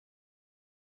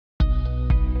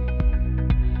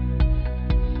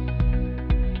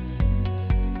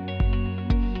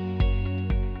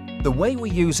The way we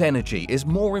use energy is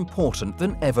more important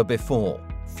than ever before.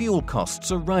 Fuel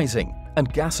costs are rising,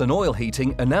 and gas and oil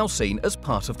heating are now seen as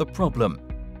part of the problem.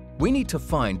 We need to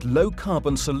find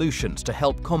low-carbon solutions to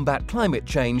help combat climate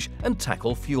change and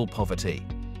tackle fuel poverty.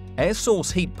 Air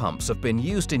source heat pumps have been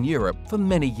used in Europe for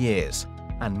many years,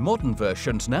 and modern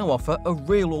versions now offer a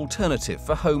real alternative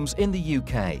for homes in the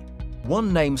UK.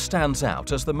 One name stands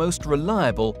out as the most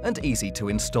reliable and easy to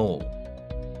install.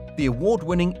 The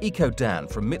award-winning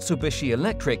Ecodan from Mitsubishi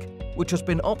Electric, which has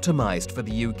been optimized for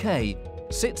the UK,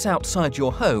 sits outside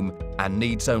your home and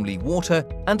needs only water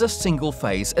and a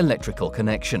single-phase electrical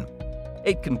connection.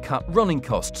 It can cut running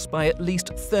costs by at least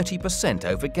 30%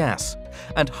 over gas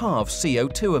and halve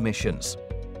CO2 emissions.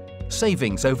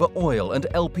 Savings over oil and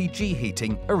LPG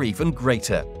heating are even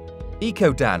greater.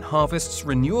 Ecodan harvests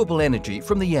renewable energy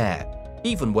from the air,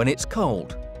 even when it's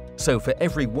cold. So for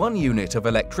every 1 unit of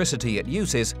electricity it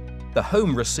uses, the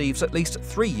home receives at least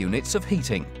 3 units of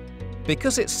heating.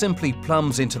 Because it simply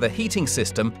plumbs into the heating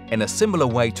system in a similar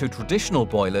way to traditional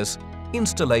boilers,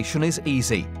 installation is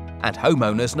easy, and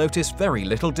homeowners notice very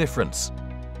little difference.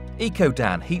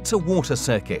 Ecodan heats a water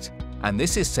circuit, and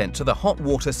this is sent to the hot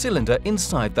water cylinder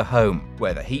inside the home,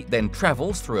 where the heat then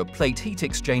travels through a plate heat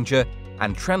exchanger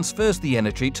and transfers the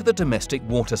energy to the domestic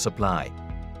water supply.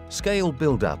 Scale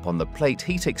buildup on the plate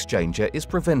heat exchanger is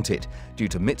prevented due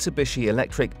to Mitsubishi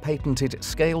Electric patented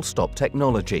scale stop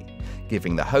technology,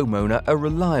 giving the homeowner a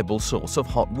reliable source of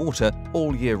hot water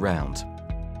all year round.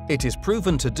 It is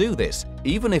proven to do this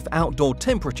even if outdoor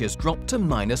temperatures drop to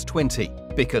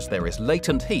 -20, because there is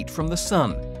latent heat from the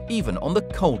sun, even on the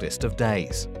coldest of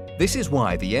days. This is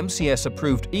why the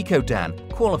MCS-approved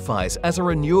Ecodan qualifies as a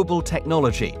renewable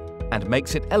technology and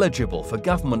makes it eligible for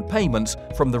government payments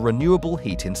from the Renewable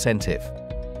Heat Incentive.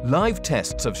 Live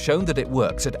tests have shown that it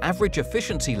works at average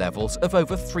efficiency levels of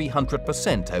over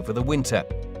 300% over the winter,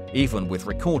 even with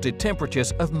recorded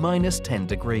temperatures of -10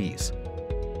 degrees.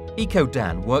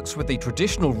 Ecodan works with the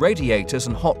traditional radiators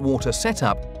and hot water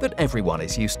setup that everyone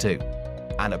is used to.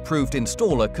 An approved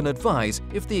installer can advise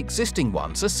if the existing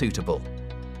ones are suitable.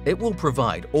 It will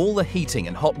provide all the heating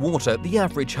and hot water the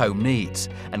average home needs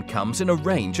and comes in a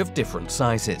range of different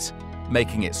sizes,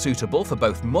 making it suitable for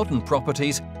both modern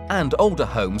properties and older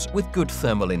homes with good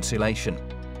thermal insulation.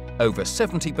 Over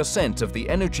 70% of the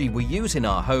energy we use in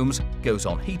our homes goes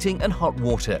on heating and hot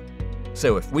water.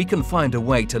 So if we can find a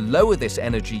way to lower this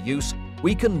energy use,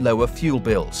 we can lower fuel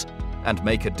bills and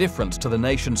make a difference to the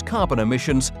nation's carbon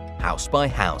emissions house by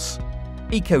house.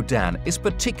 Ecodan is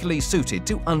particularly suited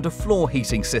to underfloor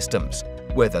heating systems,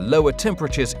 where the lower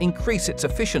temperatures increase its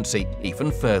efficiency even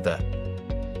further.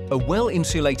 A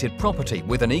well-insulated property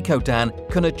with an Ecodan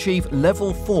can achieve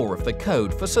level 4 of the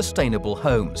code for sustainable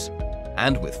homes.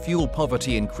 And with fuel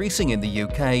poverty increasing in the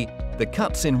UK, the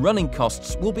cuts in running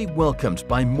costs will be welcomed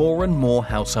by more and more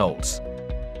households.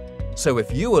 So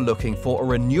if you are looking for a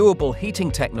renewable heating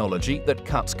technology that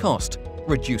cuts cost,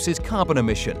 reduces carbon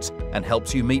emissions and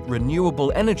helps you meet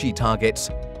renewable energy targets,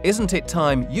 isn't it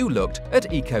time you looked at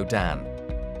Ecodan?